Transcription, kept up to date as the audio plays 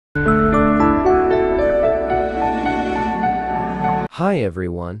Hi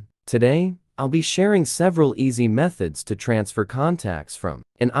everyone, today, I'll be sharing several easy methods to transfer contacts from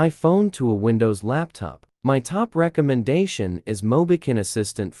an iPhone to a Windows laptop. My top recommendation is MobiKin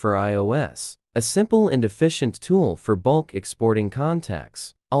Assistant for iOS, a simple and efficient tool for bulk exporting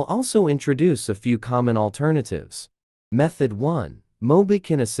contacts. I'll also introduce a few common alternatives. Method 1.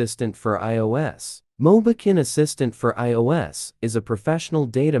 MobiKin Assistant for iOS. MobiKin Assistant for iOS is a professional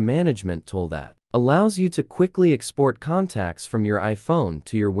data management tool that allows you to quickly export contacts from your iPhone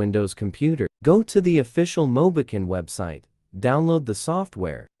to your Windows computer. Go to the official MobiKin website, download the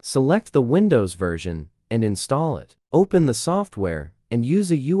software, select the Windows version, and install it. Open the software and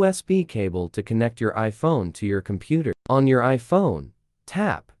use a USB cable to connect your iPhone to your computer. On your iPhone,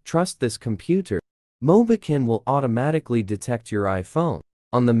 tap "Trust this computer." MobiKin will automatically detect your iPhone.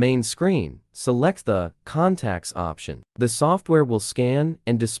 On the main screen, select the Contacts option. The software will scan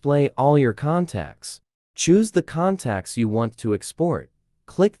and display all your contacts. Choose the contacts you want to export.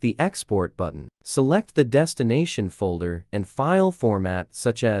 Click the Export button. Select the destination folder and file format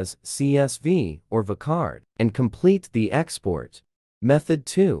such as CSV or VCard, and complete the export. Method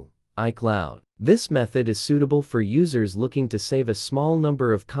 2. iCloud. This method is suitable for users looking to save a small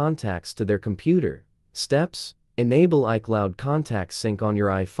number of contacts to their computer. Steps: enable iCloud contact sync on your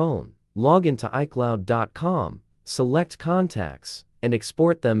iPhone. Log into iCloud.com, select contacts, and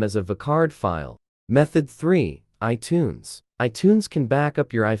export them as a VCard file. Method 3. iTunes. iTunes can back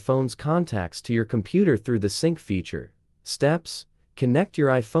up your iPhone's contacts to your computer through the sync feature. Steps: connect your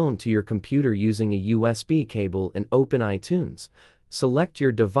iPhone to your computer using a USB cable and open iTunes. Select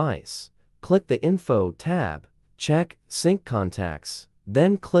your device. Click the Info tab. Check Sync Contacts.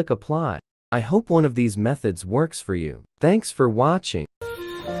 Then click Apply. I hope one of these methods works for you. Thanks for watching.